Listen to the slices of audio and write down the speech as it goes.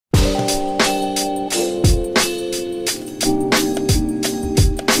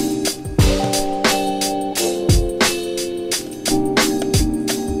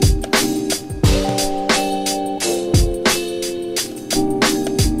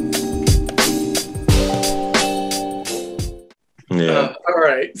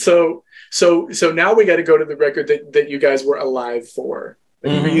right. So now we got to go to the record that you guys were alive for,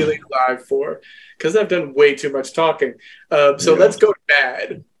 like really alive for, because I've done way too much talking. So let's go to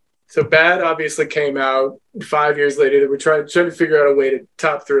Bad. So Bad obviously came out 5 years later. We're trying to figure out a way to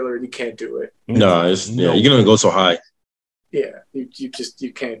top Thriller, and you can't do it. No, you're gonna go so high. Yeah, you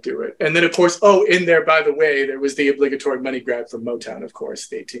can't do it. And then of course, in there, by the way, there was the obligatory money grab from Motown, of course,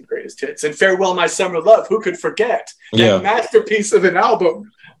 the 18 greatest hits, and Farewell My Summer Love. Who could forget that masterpiece of an album,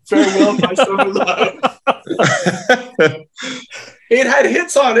 Farewell My Summer Love? It had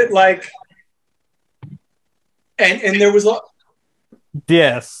hits on it, like, and there was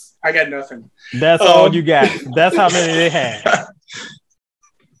yes. I got nothing. That's all you got. That's how many they had.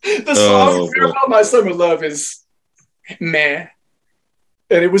 The song Farewell My Summer Love is meh.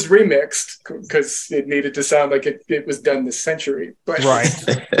 And it was remixed because it needed to sound like it was done this century. But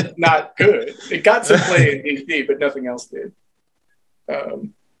not good. It got some play in DVD, but nothing else did. A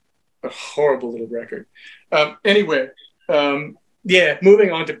horrible little record. Anyway,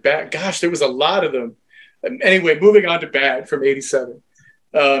 moving on to Bad. Gosh, there was a lot of them. Anyway, moving on to Bad from '87.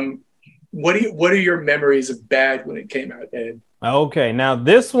 What are your memories of Bad when it came out, Ed? Okay, now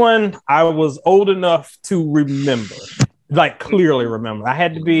this one I was old enough to remember, like clearly remember. I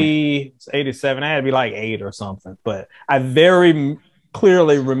had to be 87. I had to be like 8 or something, but I very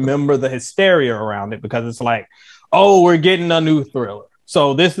clearly remember the hysteria around it because it's like, oh, we're getting a new Thriller.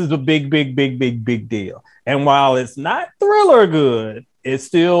 So this is a big deal. And while it's not Thriller good, it's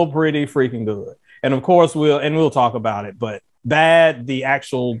still pretty freaking good. And of course we'll talk about it, but Bad, the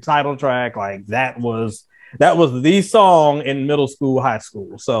actual title track, like that was the song in middle school, high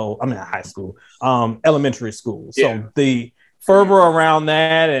school. So I mean high school, elementary school. So the fervor around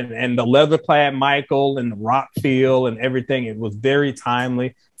that and the leather-clad Michael and the rock feel and everything, it was very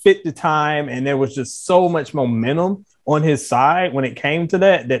timely, fit the time, and there was just so much momentum on his side when it came to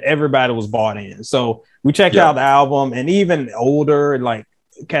that everybody was bought in. So we checked out the album, and even older, like,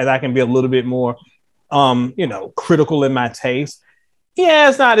 because I can be a little bit more critical in my taste. Yeah,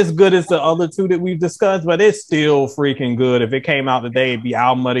 it's not as good as the other two that we've discussed, but it's still freaking good. If it came out today, it'd be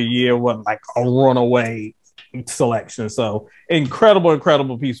album of the year, what, like a runaway selection. So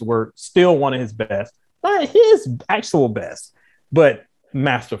incredible piece of work. Still one of his best. Not his actual best, but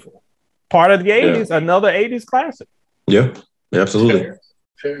masterful. Part of the 80s, another 80s classic. Yeah, absolutely.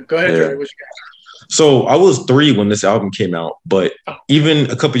 Go ahead, Trey. What you got? So I was 3 when this album came out, but even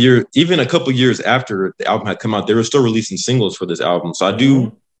a couple years after the album had come out, they were still releasing singles for this album. So I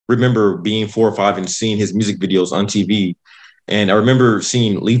do remember being 4 or 5 and seeing his music videos on TV. And I remember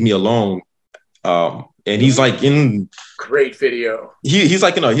seeing Leave Me Alone. And he's like in great video. He's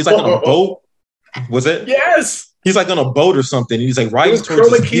like on a boat. Was it? Yes. He's like on a boat or something. And he's like riding towards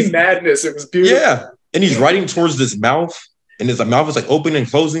chroma key madness. It was beautiful. Yeah. And he's riding towards this mouth, and his mouth is like open and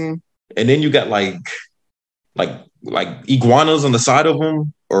closing. And then you got like iguanas on the side of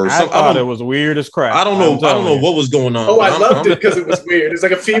him, or something. I thought it was weird as crap. I don't know what was going on. Oh, I loved it because it was weird. It's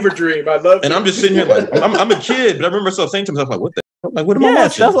like a fever dream. I loved it. And I'm just sitting here like, I'm a kid, but I remember myself saying to myself, like, what am I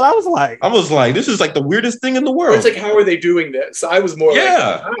watching? That's what I was like. I was like, this is like the weirdest thing in the world. It's like, how are they doing this? I was more like,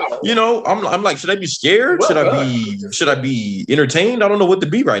 wow. You know, I'm like, should I be scared? Should I be entertained? I don't know what to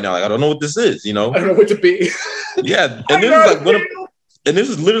be right now. Like, I don't know what this is, you know? I don't know what to be. Yeah. And this is like and this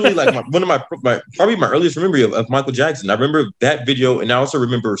is literally like one of my probably my earliest memory of Michael Jackson. I remember that video, and I also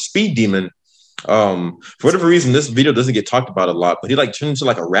remember Speed Demon. For whatever reason, this video doesn't get talked about a lot, but he like turned into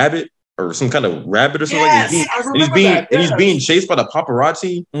like a rabbit or some kind of rabbit or something. He's being chased by the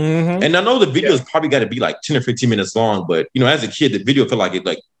paparazzi. And I know the video's probably got to be like 10 or 15 minutes long, but you know, as a kid, the video felt like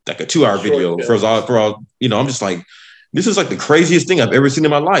a 2-hour video for all. You know, I'm just like, this is like the craziest thing I've ever seen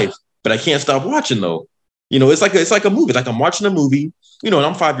in my life, but I can't stop watching though. You know, it's like a movie. Like I'm watching a movie, you know, and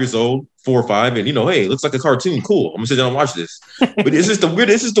I'm 5 years old, 4 or 5, and you know, hey, it looks like a cartoon. Cool. I'm gonna sit down and watch this. But it's just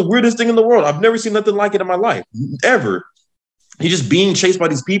the weirdest thing in the world. I've never seen nothing like it in my life, ever. He's just being chased by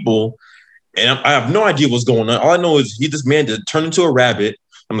these people, and I have no idea what's going on. All I know is this man to turn into a rabbit.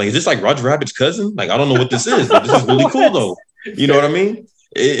 I'm like, is this like Roger Rabbit's cousin? Like, I don't know what this is. But this is really cool though. You know what I mean?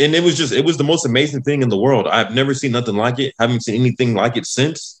 And it was the most amazing thing in the world. I've never seen nothing like it. Haven't seen anything like it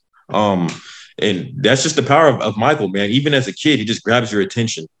since. And that's just the power of Michael, man. Even as a kid, he just grabs your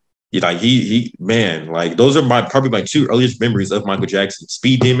attention. Like those are probably my 2 earliest memories of Michael Jackson: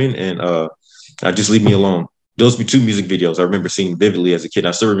 Speed Demon and Just Leave Me Alone. Those were 2 music videos I remember seeing vividly as a kid.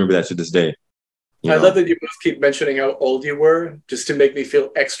 I still remember that to this day. I love that you both keep mentioning how old you were, just to make me feel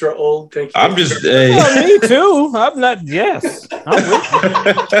extra old. Thank you. I'm just me too. I'm not. Yes.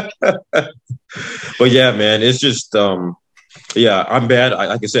 But yeah, man, it's just I'm Bad.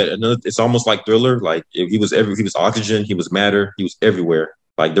 Like I said, it's almost like Thriller. Like he was oxygen. He was matter. He was everywhere.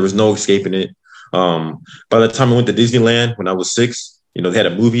 Like there was no escaping it. By the time I went to Disneyland when I was 6, you know, they had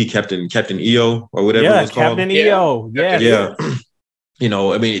a movie, Captain EO or whatever it was called. Captain EO. Yeah. You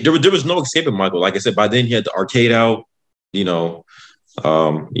know, I mean, there was no escaping Michael. Like I said, by then he had the arcade out, you know,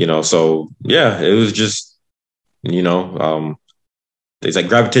 so yeah, it was just, you know, it's like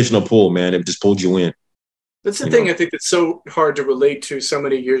gravitational pull, man. It just pulled you in. That's the thing I think that's so hard to relate to so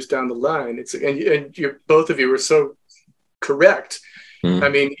many years down the line. It's and both of you were so correct. I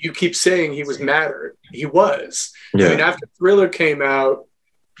mean, you keep saying he was madder. He was. Yeah. I mean, after Thriller came out,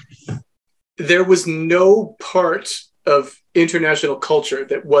 there was no part of international culture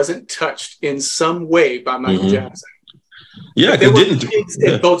that wasn't touched in some way by Michael Jackson. Yeah, there were kids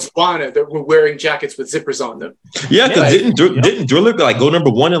in Botswana that were wearing jackets with zippers on them. Yeah, because didn't Thriller like go number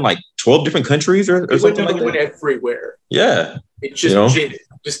 1 in like 12 different countries or something like that? It went everywhere. Yeah, it just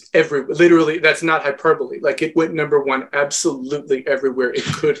just everywhere. Literally, that's not hyperbole. Like it went number 1 absolutely everywhere. It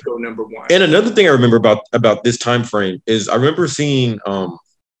could go number 1. And another thing I remember about this time frame is I remember seeing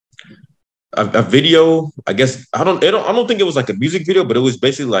a video. I guess I don't think it was like a music video, but it was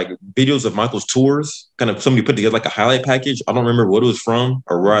basically like videos of Michael's tours. Kind of somebody put together like a highlight package. I don't remember what it was from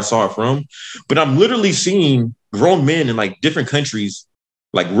or where I saw it from, but I'm literally seeing grown men in like different countries,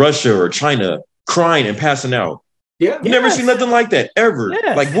 like Russia or China, crying and passing out. Yeah, you never seen nothing like that ever.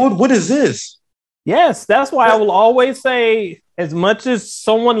 Yes. Like what is this? Yes, that's why I will always say, as much as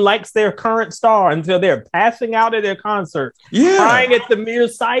someone likes their current star until they're passing out at their concert, crying at the mere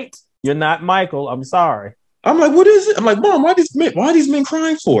sight. You're not Michael. I'm sorry. I'm like, what is it? I'm like, Mom, why are these men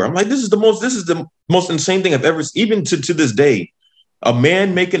crying for? I'm like, this is the most insane thing I've ever seen. Even to this day, a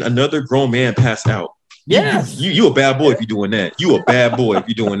man making another grown man pass out. Yes. You a bad boy if you're doing that. You a bad boy if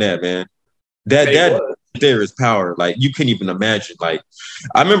you're doing that, man. That there is power. Like you can't even imagine. Like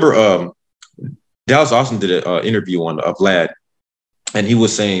I remember Dallas Austin did an interview on Vlad, and he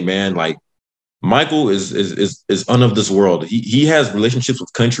was saying, man, like Michael is of this world. He has relationships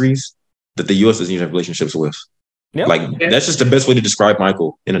with countries that the U.S. doesn't even have relationships with. Yep. Like that's just the best way to describe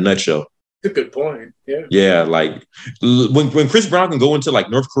Michael in a nutshell. That's a good point. Yeah. Yeah. Like when Chris Brown can go into like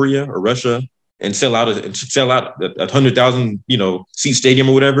North Korea or Russia and sell out a 100,000 seat stadium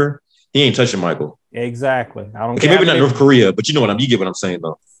or whatever, he ain't touching Michael. Exactly. I don't. Okay, maybe not North Korea, but you get what I'm saying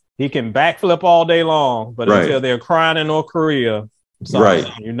though. He can backflip all day long, but until they're crying in North Korea, sorry,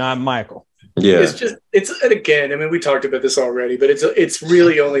 you're not Michael. Yeah, and again, I mean, we talked about this already, but it's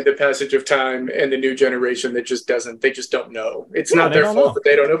really only the passage of time and the new generation that just don't know. It's not their fault that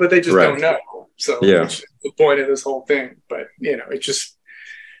they don't know, but they just don't know. So it's the point of this whole thing. But it just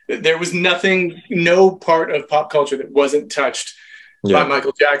there was no part of pop culture that wasn't touched by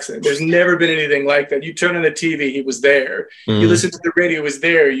Michael Jackson. There's never been anything like that. You turn on the TV, he was there. You listen to the radio, he was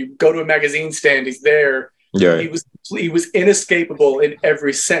there. You go to a magazine stand, he's there. Yeah, he was inescapable in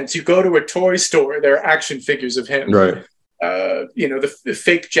every sense. You go to a toy store, there are action figures of him. Right. The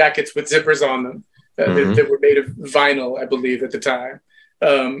fake jackets with zippers on them that were made of vinyl, I believe, at the time.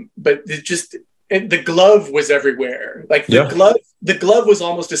 But the glove was everywhere. Like the glove was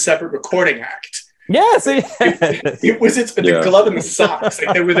almost a separate recording act. Yes, it was the glove and the socks.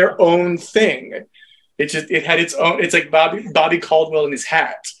 Like they were their own thing. It had its own. It's like Bobby Caldwell and his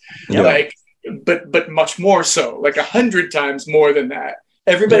hat. Yeah. Like. But much more so, like 100 times more than that.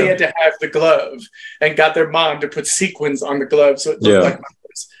 Everybody had to have the glove and got their mom to put sequins on the glove so it looked like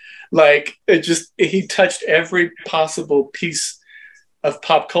Michael's. Like he touched every possible piece of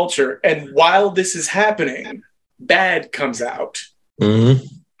pop culture. And while this is happening, Bad comes out. Mm-hmm.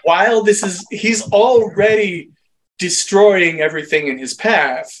 While he's already destroying everything in his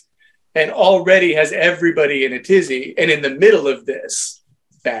path and already has everybody in a tizzy. And in the middle of this,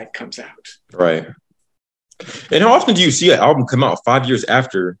 Bad comes out. Right. And how often do you see an album come out 5 years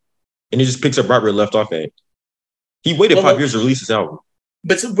after and he just picks up right where it left off at? He waited 5 years to release his album.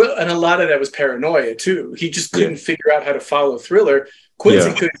 And a lot of that was paranoia too. He just couldn't figure out how to follow Thriller.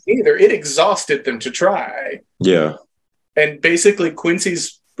 Quincy couldn't either. It exhausted them to try. Yeah. And basically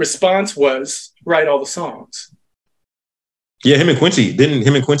Quincy's response was write all the songs. Yeah, him and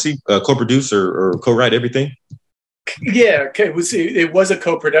Quincy co-produce or co-write everything? Yeah, it was a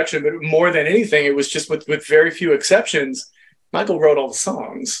co-production, but more than anything, it was just with very few exceptions, Michael wrote all the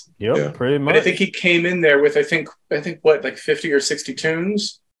songs. Yep, pretty much. And I think he came in there with I think what, like 50 or 60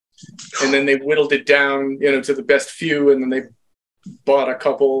 tunes, and then they whittled it down, to the best few, and then they bought a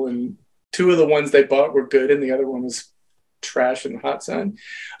couple, and 2 of the ones they bought were good, and the other one was trash in the hot sun.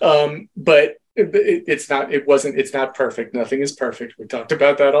 But it's not perfect. Nothing is perfect. We talked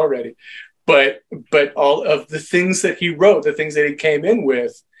about that already. But all of the things that he wrote, the things that he came in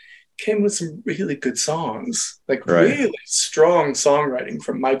with, came with some really good songs, like really strong songwriting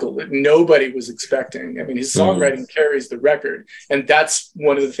from Michael that nobody was expecting. I mean, his songwriting carries the record, and that's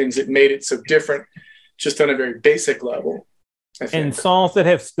one of the things that made it so different, just on a very basic level. And songs that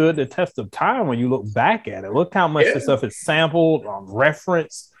have stood the test of time when you look back at it. Look how much this stuff is sampled,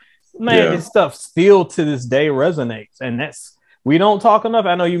 referenced. Man, this stuff still to this day resonates. And that's, we don't talk enough.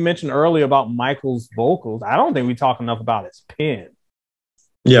 I know you mentioned earlier about Michael's vocals. I don't think we talk enough about his pen.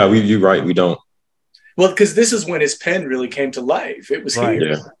 Yeah, you're right. We don't. Well, because this is when his pen really came to life. It was here.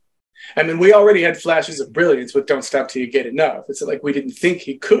 Yeah. I mean, we already had flashes of brilliance with Don't Stop Till You Get Enough. It's like we didn't think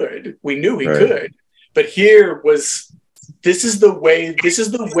he could. We knew he could. But here was, this is the way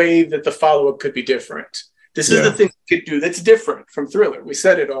that the follow-up could be different. This is the thing he could do that's different from Thriller. We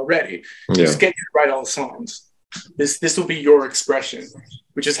said it already. Just get you to write all the songs. This will be your expression,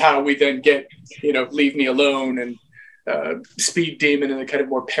 which is how we then get, you know, Leave Me Alone and Speed Demon and the kind of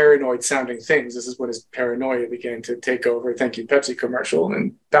more paranoid sounding things. This is when his paranoia began to take over. Thank You Pepsi commercial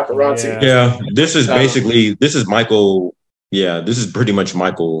and Paparazzi. Yeah, this is basically, this is Michael. Yeah, this is pretty much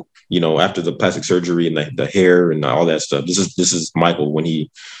Michael, you know, after the plastic surgery and the hair and all that stuff. This is Michael when he,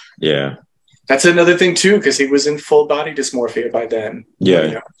 That's another thing too, because he was in full body dysmorphia by then.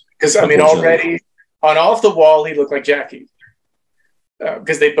 Yeah. Because, I mean, already on Off the Wall, he looked like Jackie.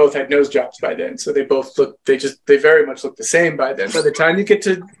 Because they both had nose jobs by then. So they both look, they very much look the same by then. By the time you get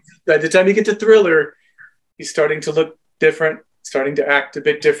to Thriller, he's starting to look different, starting to act a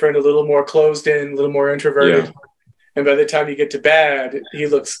bit different, a little more closed in, a little more introverted. Yeah. And by the time you get to Bad, he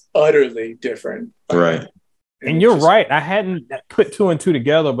looks utterly different. Right. And you're right. I hadn't put two and two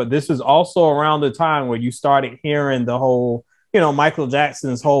together, but this is also around the time where you started hearing the whole, you know, Michael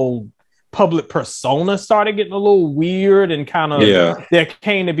Jackson's whole public persona started getting a little weird and kind of, there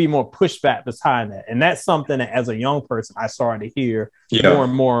came to be more pushback behind that. And that's something that as a young person, I started to hear more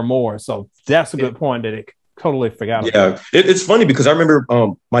and more and more. So that's a good point that it totally forgot about. It's funny because I remember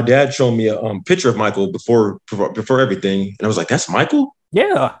my dad showing me a picture of Michael before everything. And I was like, that's Michael?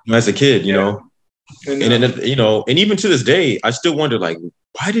 Yeah. As a kid, you know? And then, you know, and even to this day, I still wonder, like,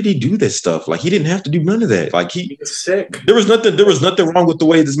 why did he do this stuff? Like, he didn't have to do none of that. Like, he was sick. There was nothing wrong with the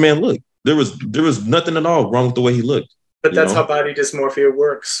way this man looked. There was nothing at all wrong with the way he looked. But that's how body dysmorphia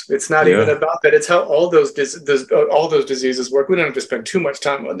works. It's not even about that. It's how all those diseases work. We don't have to spend too much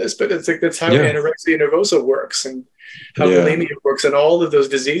time on this, but it's like that's how anorexia nervosa works and how bulimia works and all of those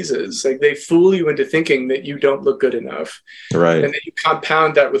diseases. Like they fool you into thinking that you don't look good enough. Right. And then you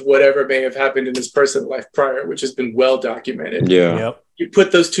compound that with whatever may have happened in his personal life prior, which has been well documented. Yeah. Yep. You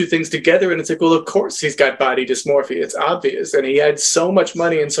put those two things together and it's like, well, of course he's got body dysmorphia. It's obvious. And he had so much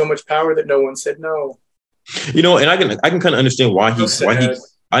money and so much power that no one said no. You know, and I can kind of understand why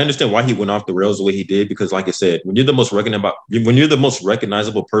I understand why he went off the rails the way he did, because like I said, when you're the most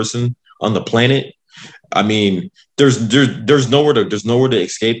recognizable person on the planet, I mean, there's nowhere to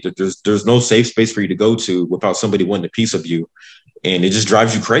escape. There's no safe space for you to go to without somebody wanting a piece of you. And it just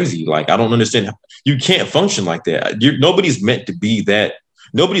drives you crazy. Like, I don't understand. You can't function like that. Nobody's meant to be that.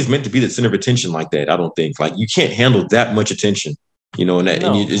 Nobody's meant to be the center of attention like that. I don't think. Like, you can't handle that much attention. You know, and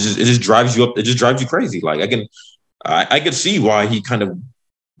it just drives you up. It just drives you crazy. Like I could see why he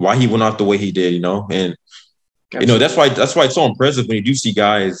went off the way he did. You know, and you know that's why it's so impressive when you do see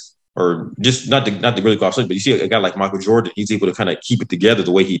guys, or just not to really go off subject, but you see a guy like Michael Jordan. He's able to kind of keep it together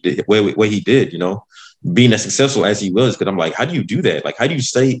the way he did. You know, being as successful as he was. Because I'm like, how do you do that? Like, how do you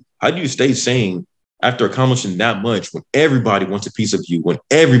stay sane after accomplishing that much when everybody wants a piece of you, when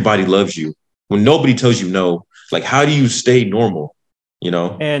everybody loves you, when nobody tells you no? Like, how do you stay normal? You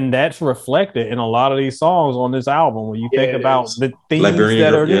know, and that's reflected in a lot of these songs on this album. When you think about the themes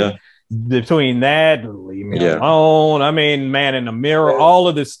that are between that, Leave Me Alone, I mean, Man in the Mirror, all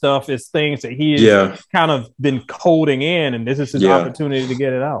of this stuff is things that he has kind of been coding in, and this is his opportunity to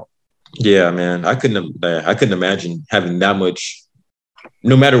get it out. Yeah, man, I couldn't imagine having that much.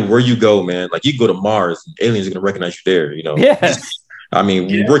 No matter where you go, man, like you go to Mars, and aliens are gonna recognize you there. You know, I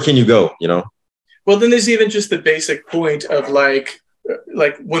mean, where can you go? You know. Well, then there's even just the basic point of like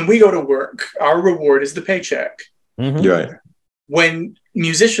when we go to work, our reward is the paycheck. Mm-hmm. Right. When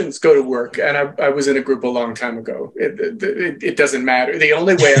musicians go to work, and I was in a group a long time ago, it doesn't matter. The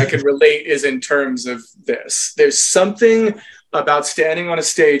only way I can relate is in terms of this. There's something about standing on a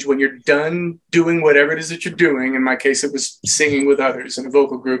stage when you're done doing whatever it is that you're doing. In my case, it was singing with others in a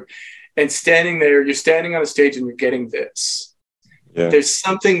vocal group, and standing there, you're standing on a stage and you're getting this. Yeah. There's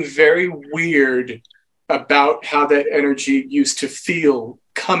something very weird about how that energy used to feel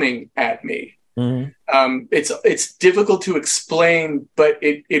coming at me. It's difficult to explain, but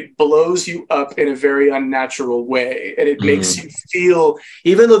it blows you up in a very unnatural way, and it makes you feel,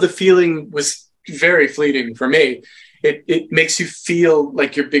 even though the feeling was very fleeting for me, it makes you feel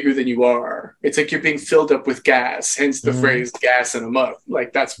like you're bigger than you are. It's like you're being filled up with gas, hence the phrase gassing them up.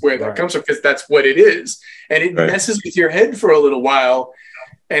 Like that's where that comes from, because that's what it is. And it messes with your head for a little while.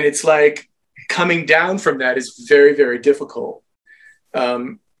 And it's like coming down from that is very, very difficult.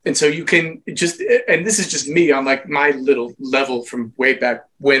 And so you can just, and this is just me on like my little level from way back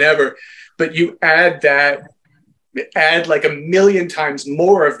whenever, but you add like a million times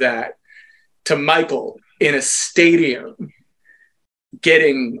more of that to Michael in a stadium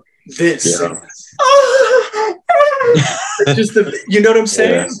getting this. Just you know what I'm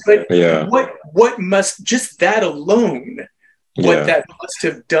saying? What must, just that alone, what that must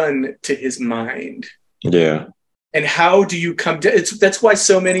have done to his mind. And how do you come down? That's why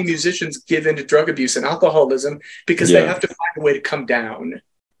so many musicians give into drug abuse and alcoholism, because they have to find a way to come down.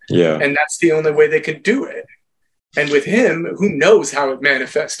 And that's the only way they can do it. And with him, who knows how it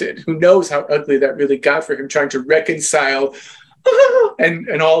manifested? Who knows how ugly that really got for him, trying to reconcile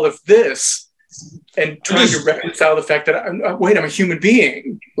and all of this, and trying to reconcile the fact that I'm a human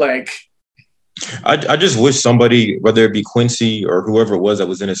being. Like, I just wish somebody, whether it be Quincy or whoever it was that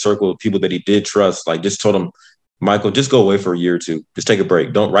was in his circle of people that he did trust, like just told him, Michael, just go away for a year or two. Just take a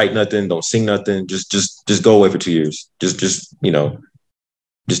break. Don't write nothing. Don't sing nothing. Just go away for 2 years. Just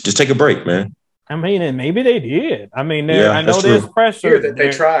take a break, man. I mean, and maybe they did. I mean, I know there's pressure that they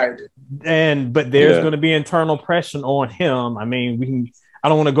tried, but there's going to be internal pressure on him. I mean, I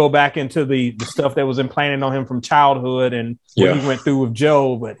don't want to go back into the stuff that was implanted on him from childhood and what he went through with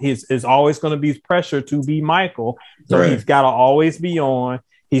Joe, but is always going to be pressure to be Michael. So he's got to always be on.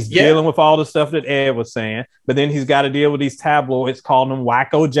 He's dealing with all the stuff that Ed was saying, but then he's got to deal with these tabloids calling him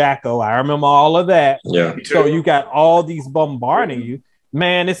Wacko Jacko. I remember all of that. Yeah. So you got all these bombarding you.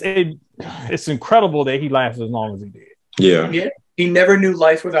 Man, it's incredible that he lasted as long as he did. Yeah. He never knew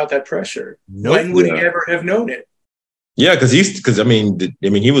life without that pressure. Nope. When would he ever have known it? Yeah, because he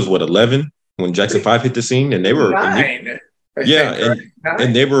was what, 11 when Jackson 5 hit the scene, and they were 9.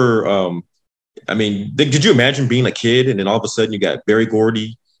 And they were. Did you imagine being a kid and then all of a sudden you got Berry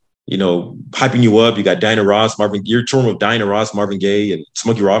Gordy, hyping you up? You got Diana Ross, you're touring with Diana Ross, Marvin Gaye, and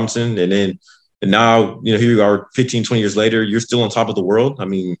Smokey Robinson, and now here you are 15, 20 years later, you're still on top of the world. I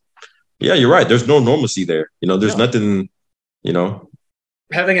mean, yeah, you're right. There's no normalcy there. There's nothing,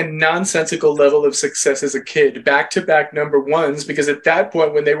 Having a nonsensical level of success as a kid, back-to-back number ones, because at that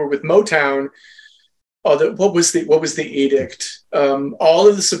point when they were with Motown, what was the edict? All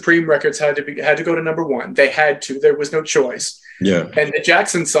of the Supreme records had to go to number one. They had to. There was no choice. Yeah. And the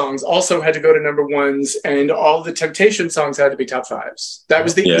Jackson songs also had to go to number ones, and all the Temptation songs had to be top 5s. That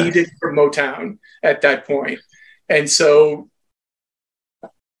was the edict for Motown at that point. And so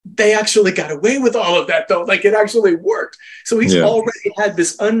they actually got away with all of that, though. Like, it actually worked. So he's already had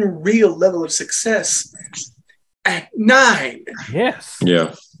this unreal level of success at 9. Yes.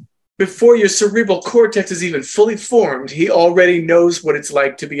 Yeah. Before your cerebral cortex is even fully formed, he already knows what it's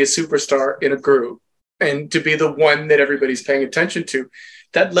like to be a superstar in a group and to be the one that everybody's paying attention to.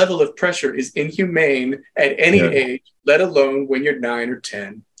 That level of pressure is inhumane at any age, let alone when you're 9 or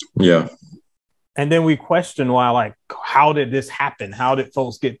 10. Yeah. And then we question why, like, how did this happen? How did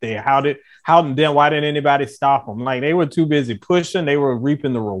folks get there? Why didn't anybody stop them? Like, they were too busy pushing. They were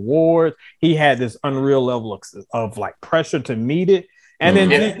reaping the rewards. He had this unreal level of like pressure to meet it. And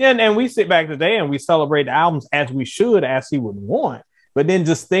then we sit back today and we celebrate the albums as we should, as he would want. But then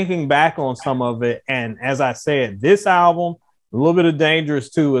just thinking back on some of it, and as I said, this album, a little bit of Dangerous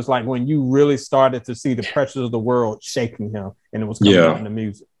too, is like when you really started to see the pressures of the world shaking him, and it was coming out in the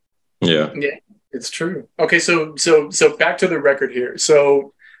music. Yeah, it's true. Okay, so back to the record here.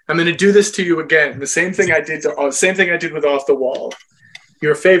 So I'm going to do this to you again. The same thing I did with Off the Wall.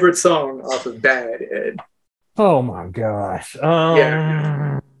 Your favorite song off of Bad, Ed? Oh my gosh.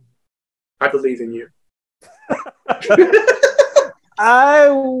 I believe in you.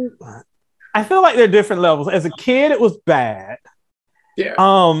 I feel like they're different levels. As a kid, it was Bad. Yeah.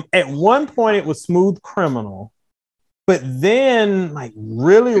 At one point it was Smooth Criminal. But then, like,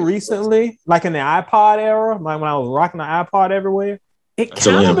 really recently, like in the iPod era, like when I was rocking the iPod everywhere, it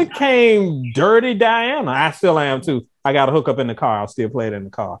kind of became Dirty Diana. I still am too. I got a hook up in the car. I'll still play it in the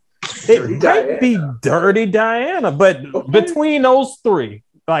car. It might be Dirty Diana, but between those three,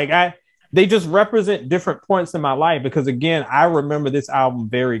 like they just represent different points in my life, because again, I remember this album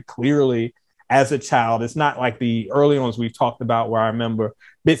very clearly as a child. It's not like the early ones we've talked about where I remember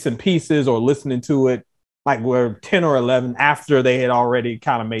bits and pieces or listening to it like we're 10 or 11 after they had already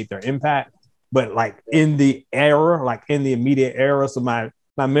kind of made their impact. but like in the era, like in the immediate era. So my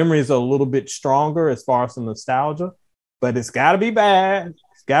memories are a little bit stronger as far as the nostalgia, but it's got to be Bad.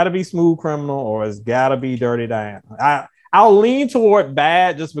 It's got to be Smooth Criminal, or it's got to be Dirty Diana. I'll lean toward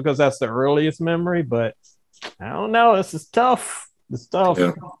Bad just because that's the earliest memory, but I don't know. This is tough. It's tough.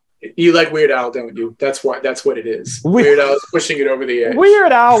 Yeah. You like Weird Al, don't you? That's what it is. Weird Al is pushing it over the edge.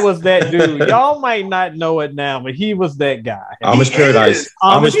 Weird Al was that dude. Y'all might not know it now, but he was that guy. Amish Paradise.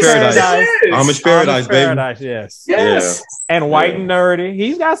 Amish Paradise. Amish Paradise, baby. Paradise, yes. Yes. Yeah. And White and Nerdy.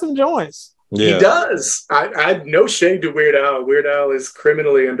 He's got some joints. Yeah. He does. I no shade to Weird Al. Weird Al is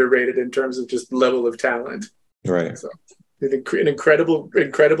criminally underrated in terms of just level of talent. Right. So, an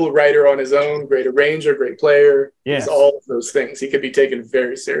incredible writer on his own, great arranger, great player. Yes. He's all of those things. He could be taken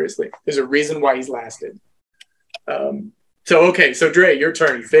very seriously. There's a reason why he's lasted. So Dre, your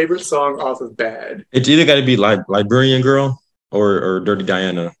turn. Favorite song off of Bad? It's either got to be Librarian Girl or Dirty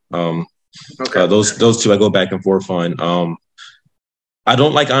Diana. Those two I go back and forth on. I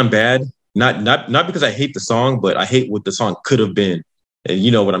don't like I'm Bad. Not because I hate the song, but I hate what the song could have been. And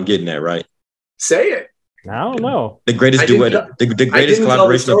you know what I'm getting at, right? Say it. I don't know. The greatest duet, the greatest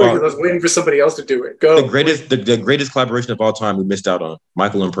collaboration of all. I was waiting for somebody else to do it. Go. The greatest collaboration of all time we missed out on.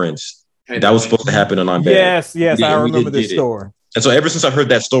 Michael and Prince. That was supposed to happen on I'm Bad. Yes, I remember this story. And so ever since I heard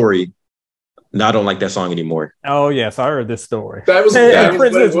that story, now I don't like that song anymore. Oh yes, I heard this story. That was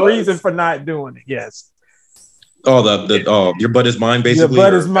Prince's reason for not doing it. Yes. Oh, your butt is mine, basically. Your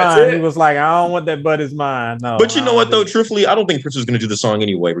butt is mine. He was like, I don't want that butt is mine. No. But you know what, though? Truthfully, I don't think Prince was going to do the song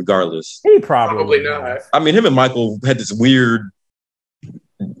anyway, regardless. He probably not. I mean, him and Michael had this weird,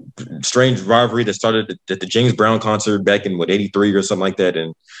 strange rivalry that started at the James Brown concert back in, 83 or something like that.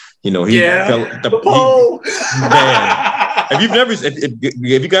 And, he fell. Man.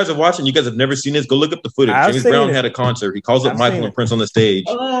 If you guys are watching, you guys have never seen this, go look up the footage. James Brown had a concert. He calls up Michael and Prince on the stage.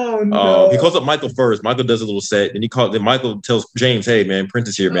 Oh, no. He calls up Michael first. Michael does a little set. Then Michael tells James, hey, man, Prince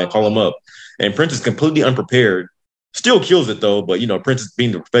is here, man. Call him up. And Prince is completely unprepared. Still kills it, though. But, Prince,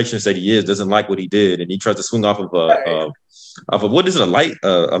 being the perfectionist that he is, doesn't like what he did. And he tries to swing off of what is it, a light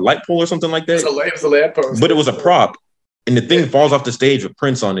pole or something like that? It was a lamp post. But it was a prop. And the thing falls off the stage with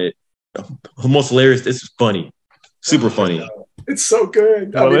Prince on it. Most hilarious. This is funny. Super funny. It's so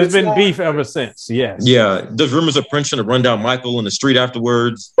good. Well, there's been beef ever since. Yes. Yeah. There's rumors of Prince trying to run down Michael in the street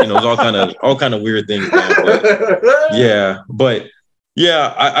afterwards. It's all kind of weird things. But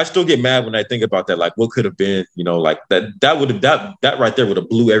I still get mad when I think about that. Like, what could have been? Like that right there would have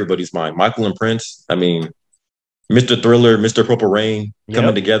blew everybody's mind. Michael and Prince. I mean, Mr. Thriller, Mr. Purple Rain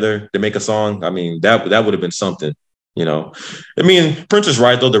coming together to make a song. I mean, that would have been something. I mean, Prince is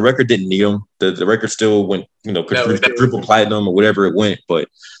right though. The record didn't need him. The record still went, quadruple platinum or whatever it went. But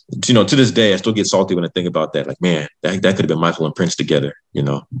to this day, I still get salty when I think about that. Like, man, that could have been Michael and Prince together.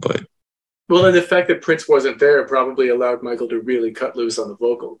 But and the fact that Prince wasn't there probably allowed Michael to really cut loose on the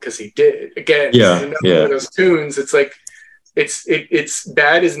vocal because he did. Again, one of those tunes. It's like it's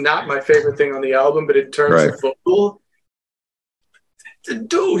Bad is not my favorite thing on the album, but in terms of vocal.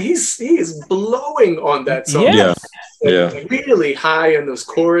 Dude, he is blowing on that song. Really high in those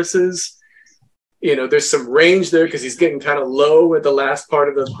choruses. There's some range there because he's getting kind of low at the last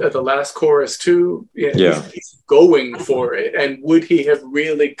part of the last chorus too. He's going for it. And would he have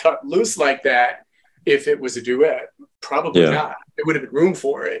really cut loose like that if it was a duet? Probably not. There would have been room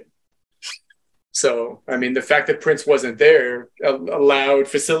for it. So, I mean, the fact that Prince wasn't there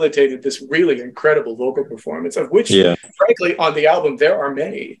facilitated this really incredible vocal performance, of which, frankly, on the album, there are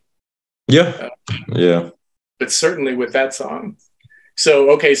many. But certainly with that song.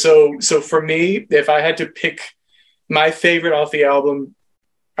 So for me, if I had to pick my favorite off the album,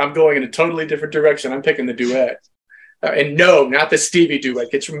 I'm going in a totally different direction. I'm picking the duet. And no, not the Stevie duet.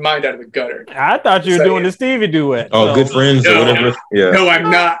 Get your mind out of the gutter. I thought you were doing the Stevie duet. Oh, Good Friends or whatever. Yeah. No,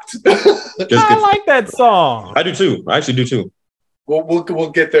 I'm not. I like that song. I do too. I actually do too. We'll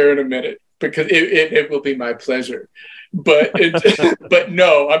get there in a minute because it will be my pleasure. But but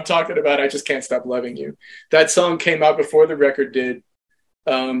no, I'm talking about I Just Can't Stop Loving You. That song came out before the record did.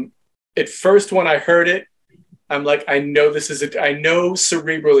 At first, when I heard it, I'm like, I know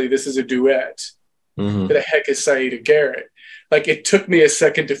cerebrally this is a duet. Who the heck is Saida Garrett? Like, it took me a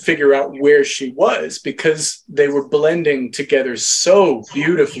second to figure out where she was because they were blending together so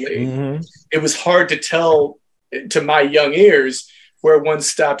beautifully. It was hard to tell to my young ears where one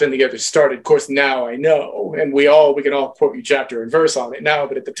stopped and the other started. Of course, now I know, and we can all quote you chapter and verse on it now,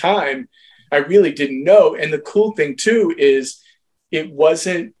 but at the time, I really didn't know. And the cool thing too is it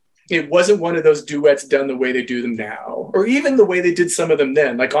wasn't one of those duets done the way they do them now, or even the way they did some of them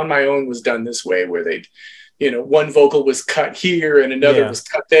then. Like On My Own was done this way, where they'd, one vocal was cut here and another was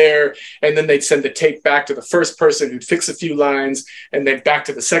cut there. And then they'd send the tape back to the first person who'd fix a few lines and then back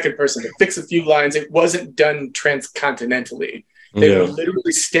to the second person to fix a few lines. It wasn't done transcontinentally. They were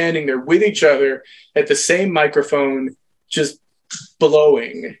literally standing there with each other at the same microphone, just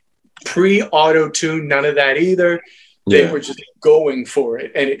blowing. Pre-auto-tune, none of that either. They were just going for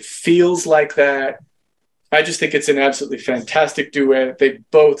it. And it feels like that. I just think it's an absolutely fantastic duet. They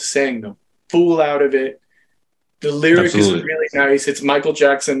both sang the fool out of it. The lyric is really nice. It's Michael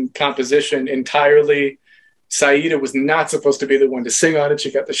Jackson composition entirely. Saida was not supposed to be the one to sing on it.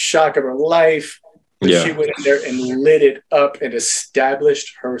 She got the shock of her life. But she went in there and lit it up and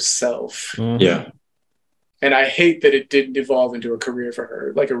established herself. Yeah. And I hate that it didn't evolve into a career for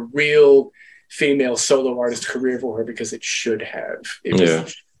her, like a real female solo artist career for her, because it should have. It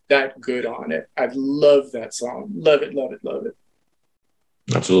was that good on it. I love that song. Love it, love it, love it.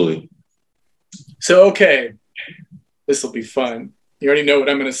 Absolutely. So, okay. This will be fun. You already know what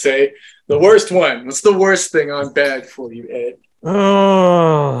I'm going to say. The worst one. What's the worst thing on Bad for you, Ed?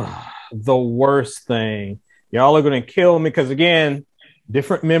 Oh, the worst thing. Y'all are going to kill me because, again,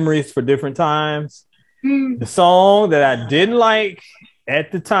 different memories for different times. The song that I didn't like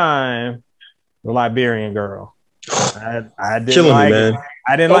at the time, The Liberian Girl. I didn't killing like me, man. it.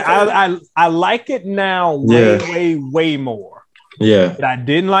 I didn't like. I like it now way more. Yeah, but I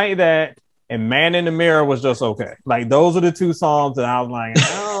didn't like that. And Man in the Mirror was just okay. Like those are the two songs that I was like,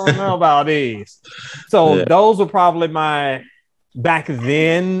 I don't know about these. So those were probably back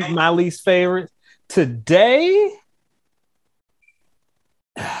then my least favorite. Today.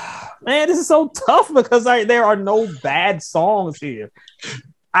 Man, this is so tough because there are no bad songs here.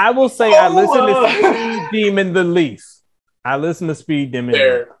 I will say I listen to Speed Demon the least. I listen to Speed Demon.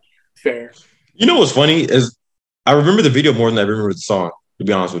 Fair. You know what's funny is I remember the video more than I remember the song, to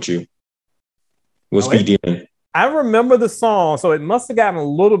be honest with you. With Speed Demon. I remember the song, so it must have gotten a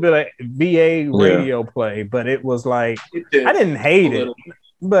little bit of VA radio play, but it was like, I didn't hate it,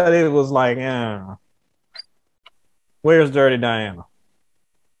 but it was like, where's Dirty Diana?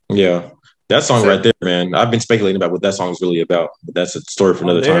 Yeah, that song right there, man. I've been speculating about what that song is really about, but that's a story for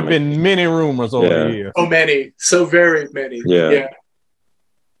another time. There have been many rumors over the years. Oh, many. So very many. Yeah.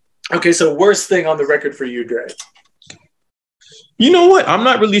 Okay, so worst thing on the record for you, Dre? You know what? I'm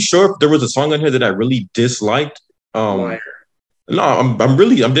not really sure if there was a song on here that I really disliked. No, I'm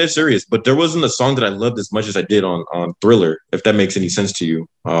dead serious. But there wasn't a song that I loved as much as I did on Thriller, if that makes any sense to you.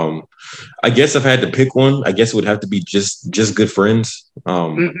 I guess if I had to pick one, I guess it would have to be just Good Friends.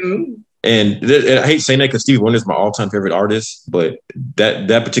 And I hate saying that because Stevie Wonder is my all-time favorite artist, but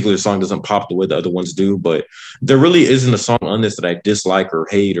that particular song doesn't pop the way the other ones do. But there really isn't a song on this that I dislike or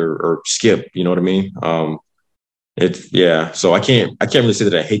hate or skip. You know what I mean? So I can't really say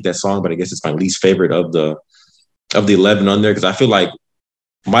that I hate that song, but I guess it's my least favorite of the 11 on there, because I feel like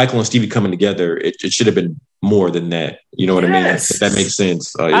Michael and Stevie coming together, it should have been more than that. You know what I mean? If that makes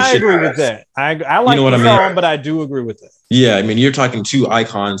sense. I agree with that. I like the song, but I do agree with that. Yeah, I mean, you're talking two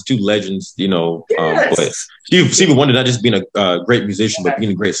icons, two legends, but Stevie Wonder not just being a great musician, but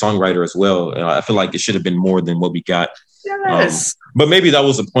being a great songwriter as well. I feel like it should have been more than what we got. Yes. But maybe that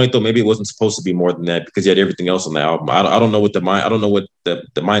was the point, though. Maybe it wasn't supposed to be more than that because you had everything else on the album. I don't know what the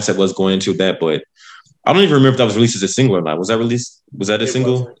mindset was going into that, but I don't even remember if that was released as a single or not. Was that released? Was that a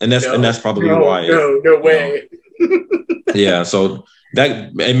single? And that's probably why. No way. Yeah. So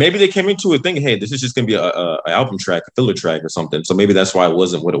and maybe they came into it thinking, hey, this is just gonna be a album track, a filler track or something. So maybe that's why it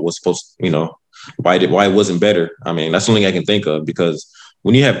wasn't what it was supposed to, why it wasn't better. I mean, that's the only thing I can think of, because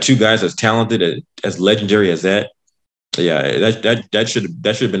when you have two guys as talented, as legendary as that, that should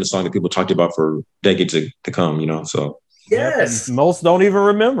have been a song that people talked about for decades to come, so. Yes. Most don't even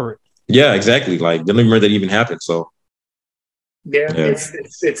remember it. Yeah, exactly. Like, they don't even remember that even happened. So,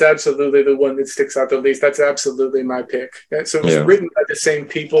 it's absolutely the one that sticks out the least. That's absolutely my pick. So it was written by the same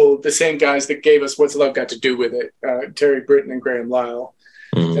people, the same guys that gave us What's Love Got to Do with It, Terry Britton and Graham Lyle.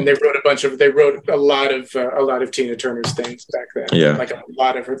 Mm-hmm. And they wrote a lot of Tina Turner's things back then. Yeah, like a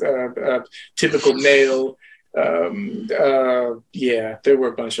lot of Typical Male. There were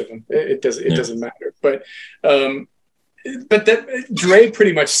a bunch of them. It doesn't matter, but that Dre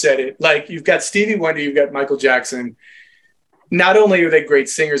pretty much said it. Like, you've got Stevie Wonder, you've got Michael Jackson. Not only are they great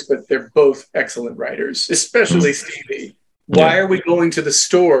singers, but they're both excellent writers, especially Stevie. Why are we going to the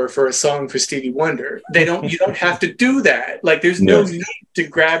store for a song for Stevie Wonder? You don't have to do that. Like, there's no need to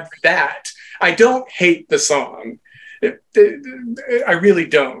grab that. I don't hate the song. I really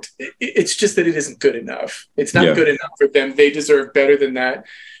don't. It's just that it isn't good enough. It's not good enough for them. They deserve better than that.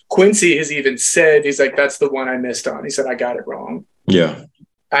 Quincy has even said, he's like, that's the one I missed on. He said, I got it wrong. Yeah.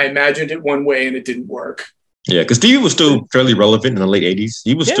 I imagined it one way and it didn't work. Yeah, because Stevie was still fairly relevant in the late 80s.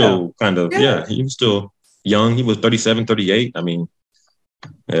 He was still kind of, he was still young. He was 37, 38. I mean,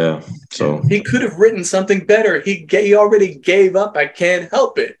 yeah. So he could have written something better. He already gave up. I Can't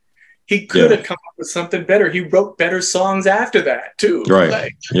Help It. He could have come up with something better. He wrote better songs after that too. Right.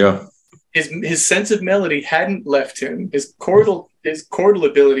 Like, yeah. His sense of melody hadn't left him. His chordal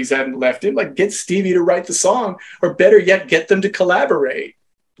abilities hadn't left him. Like, get Stevie to write the song, or better yet, get them to collaborate.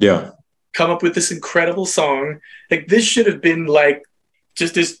 Yeah. Come up with this incredible song. Like, this should have been like,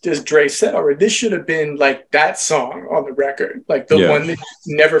 just as Dre said already, this should have been like that song on the record, like the one that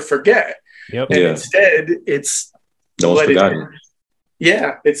you never forget. Yep. And instead, it's no one's forgotten.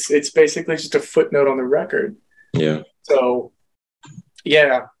 It's basically just a footnote on the record. Yeah. So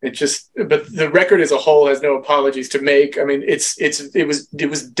yeah, but the record as a whole has no apologies to make. I mean, it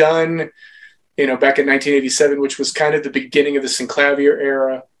was done, back in 1987, which was kind of the beginning of the Synclavier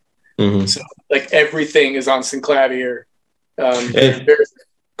era. Mm-hmm. So like everything is on Synclavier. Go ahead.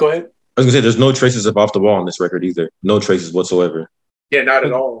 I was gonna say there's no traces of Off the Wall on this record either. No traces whatsoever. Yeah, not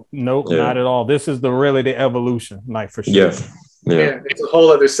at all. Nope, not at all. This is really the evolution, like for sure. Yeah, it's a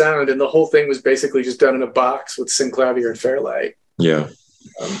whole other sound, and the whole thing was basically just done in a box with Synclavier and Fairlight. Yeah,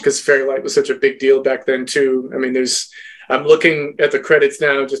 because Fairlight was such a big deal back then too. I mean, I'm looking at the credits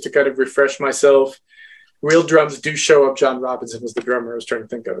now just to kind of refresh myself. Real drums do show up. John Robinson was the drummer I was trying to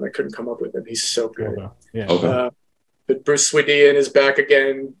think of, and I couldn't come up with him. He's so good. But Bruce Swedien is back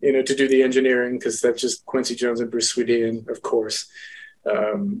again, to do the engineering, because that's just Quincy Jones and Bruce Swedien, of course. But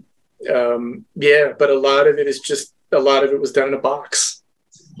a lot of it was done in a box.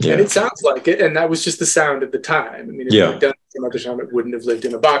 Yeah. And it sounds like it, and that was just the sound at the time. I mean, if it had done some other time, it wouldn't have lived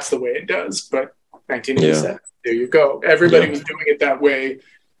in a box the way it does. But 1987, there you go. Everybody was doing it that way.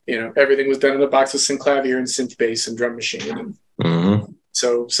 Everything was done in a box with Synclavier and synth bass and drum machine. And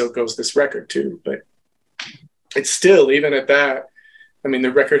so goes this record too. But it's still, even at that, I mean,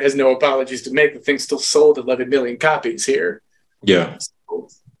 the record has no apologies to make. The thing still sold 11 million copies here. Yeah. So,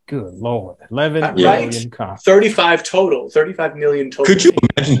 good Lord. 11 million copies. 35 million total. Could you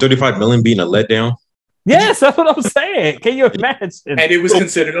imagine 35 million being a letdown? Yes, that's what I'm saying. Can you imagine? And it was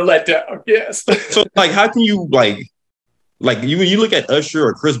considered a letdown. Yes. So, like, how can you, like you look at Usher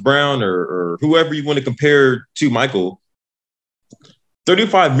or Chris Brown or whoever you want to compare to Michael,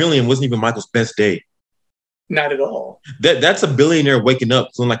 35 million wasn't even Michael's best day. Not at all. That's a billionaire waking up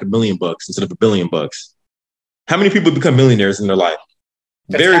feeling like $1 million instead of $1 billion. How many people become millionaires in their life?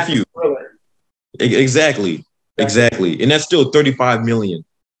 Very few. Exactly. And that's still 35 million.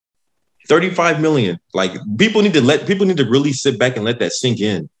 35 million. Like, people need to really sit back and let that sink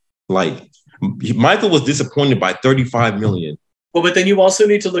in. Like, Michael was disappointed by 35 million. Well, but then you also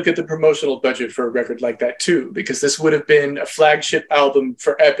need to look at the promotional budget for a record like that too, because this would have been a flagship album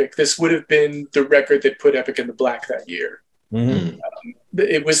for Epic. This would have been the record that put Epic in the black that year. Mm-hmm.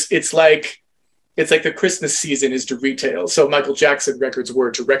 It's like the Christmas season is to retail. So Michael Jackson records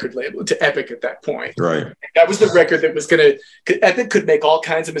were to record label, to Epic at that point. Right. That was the record that was Epic could make all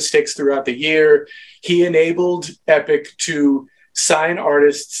kinds of mistakes throughout the year. He enabled Epic to sign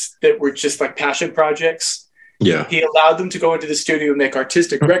artists that were just like passion projects. Yeah. He allowed them to go into the studio and make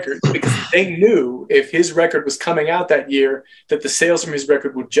artistic records because they knew if his record was coming out that year, that the sales from his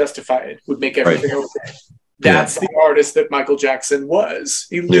record would justify it, would make everything okay. That's the artist that Michael Jackson was.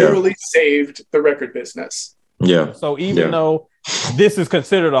 He literally saved the record business. Yeah. So even though this is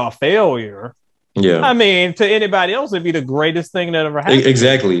considered a failure, I mean, to anybody else, it'd be the greatest thing that ever happened.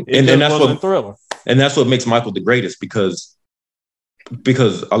 Exactly. And that's what Thriller. And that's what makes Michael the greatest, because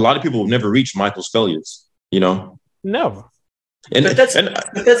a lot of people will never reach Michael's failures. Never. But that's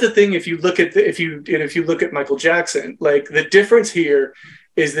the thing. If you look at Michael Jackson, like, the difference here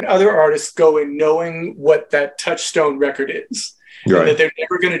is that other artists go in knowing what that touchstone record is, and that they're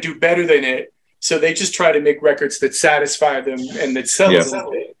never going to do better than it. So they just try to make records that satisfy them and that sell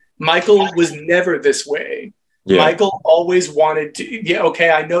them. Michael was never this way. Yeah. Michael always wanted to.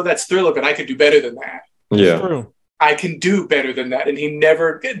 I know that's Thriller, but I could do better than that. Yeah. That's true. I can do better than that. And he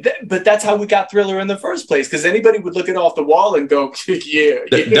never, but that's how we got Thriller in the first place. Because anybody would look at Off the Wall and go,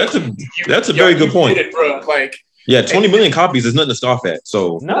 that's a very good point. Did it, bro. Like, 20 million copies is nothing to scoff at.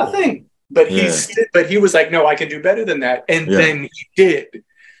 So nothing. But he was like, no, I can do better than that. And then he did.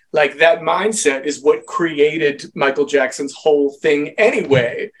 Like, that mindset is what created Michael Jackson's whole thing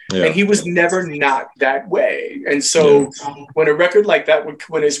anyway. Yeah. And he was never not that way. And so when a record like that,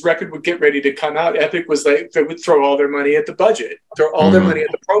 when his record would get ready to come out, Epic was like, they would throw all their money at the budget, throw all their money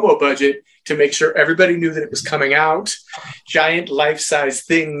at the promo budget to make sure everybody knew that it was coming out. Giant life-size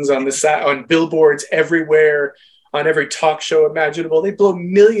things on the side, on billboards everywhere, on every talk show imaginable. They blow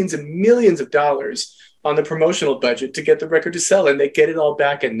millions and millions of dollars on the promotional budget to get the record to sell, and they get it all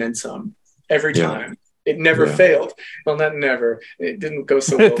back and then some every time. It never failed. Well, not never. It didn't go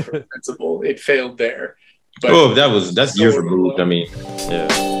so well for Principal. It failed there. But that's years removed. I mean,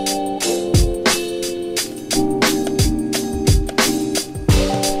 yeah.